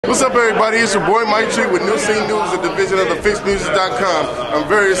What's up, everybody? It's your boy Mike G with New Scene News, a division of thefixedmusic.com. I'm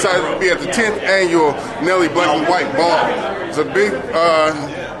very excited to be at the 10th annual Nelly Black and White Ball. It's a big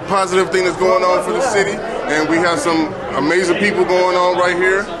positive thing that's going on for the city, and we have some amazing people going on right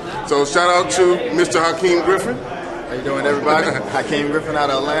here. So shout out to Mr. Hakim Griffin. How you doing, everybody? Hakim Griffin out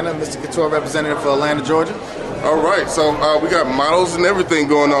of Atlanta, Mr. Couture representative for Atlanta, Georgia. All right, so we got models and everything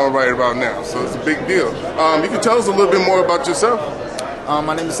going on right about now, so it's a big deal. You can tell us a little bit more about yourself.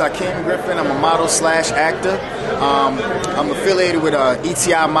 My name is Hakim Griffin. I'm a model / actor. I'm affiliated with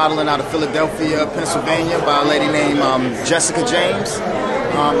ETI Modeling out of Philadelphia, Pennsylvania, by a lady named Jessica James.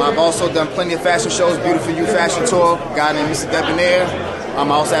 I've also done plenty of fashion shows, Beautiful You Fashion Tour, a guy named Mr. Debonair. I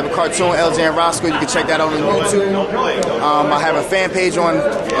also have a cartoon, LJ and Roscoe. You can check that out on YouTube. I have a fan page on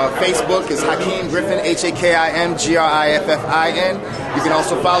Facebook. It's Hakim Griffin, HAKIM GRIFFIN. You can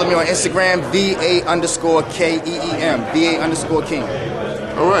also follow me on Instagram, VA_KEEM, VA_King.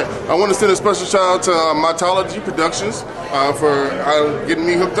 All right. I want to send a special shout out to Mythology Productions for getting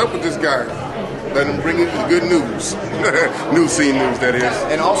me hooked up with this guy. Let him bring you the good news. New Scene News, that is.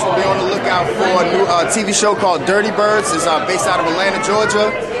 And also be on the lookout for a new TV show called Dirty Birds. It's based out of Atlanta,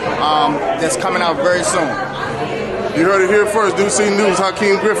 Georgia. That's coming out very soon. You heard it here first. New Scene News,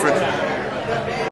 Hakim Griffin.